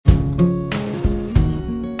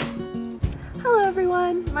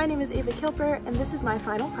My name is Ava Kilpper, and this is my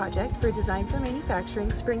final project for Design for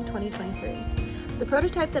Manufacturing Spring 2023. The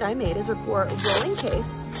prototype that I made is for a rolling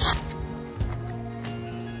case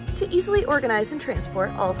to easily organize and transport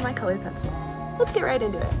all of my colored pencils. Let's get right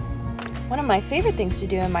into it. One of my favorite things to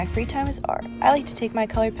do in my free time is art. I like to take my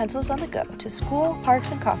colored pencils on the go to school,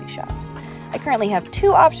 parks, and coffee shops. I currently have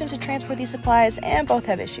two options to transport these supplies, and both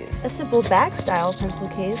have issues. A simple bag-style pencil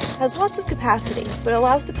case has lots of capacity, but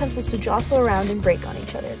allows the pencils to jostle around and break on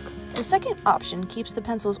each other. The second option keeps the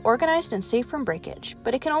pencils organized and safe from breakage,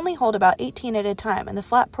 but it can only hold about 18 at a time, and the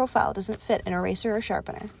flat profile doesn't fit an eraser or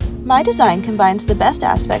sharpener. My design combines the best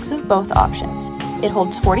aspects of both options. It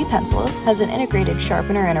holds 40 pencils, has an integrated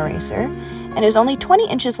sharpener and eraser, and is only 20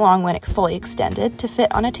 inches long when it's fully extended to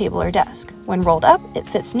fit on a table or desk. When rolled up, it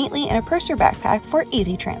fits neatly in a purse or backpack for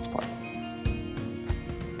easy transport.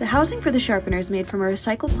 The housing for the sharpener is made from a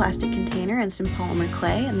recycled plastic container and some polymer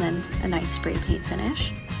clay, and then a nice spray paint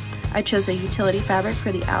finish. I chose a utility fabric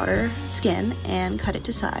for the outer skin and cut it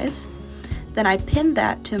to size. Then I pinned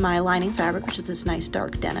that to my lining fabric, which is this nice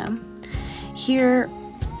dark denim. Here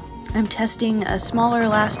I'm testing a smaller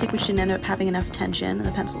elastic, which didn't end up having enough tension, and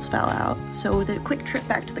the pencils fell out. So with a quick trip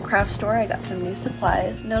back to the craft store, I got some new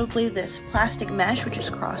supplies, notably this plastic mesh, which is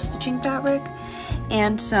cross-stitching fabric,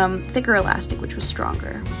 and some thicker elastic, which was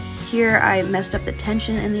stronger. Here I messed up the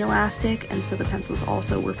tension in the elastic, and so the pencils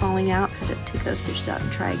also were falling out. I had to take those stitches out and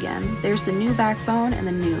try again. There's the new backbone and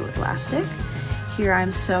the new elastic. Here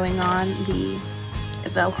I'm sewing on the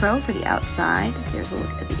Velcro for the outside. There's a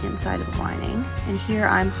look at the inside of the lining. And here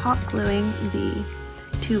I'm hot gluing the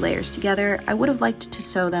two layers together. I would have liked to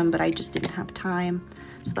sew them, but I just didn't have time.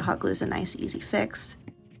 So the hot glue is a nice, easy fix.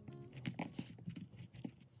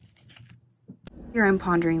 Here I'm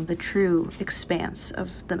pondering the true expanse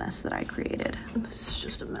of the mess that I created. This is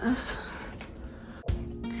just a mess.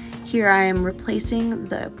 Here I am replacing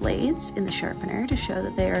the blades in the sharpener to show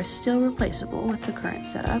that they are still replaceable with the current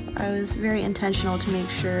setup. I was very intentional to make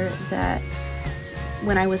sure that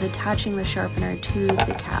when I was attaching the sharpener to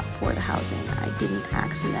the cap for the housing, I didn't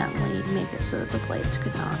accidentally make it so that the blades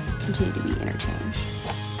could not continue to be interchanged.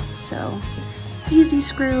 So, easy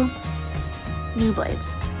screw, new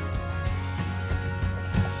blades.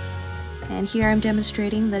 And here I'm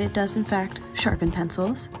demonstrating that it does in fact sharpen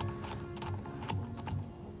pencils.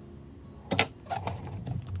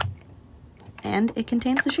 And it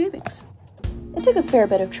contains the shavings. It took a fair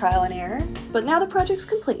bit of trial and error, but now the project's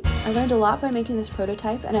complete. I learned a lot by making this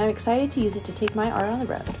prototype, and I'm excited to use it to take my art on the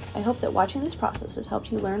road. I hope that watching this process has helped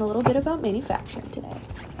you learn a little bit about manufacturing today.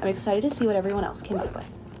 I'm excited to see what everyone else came up with.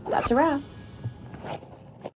 That's a wrap!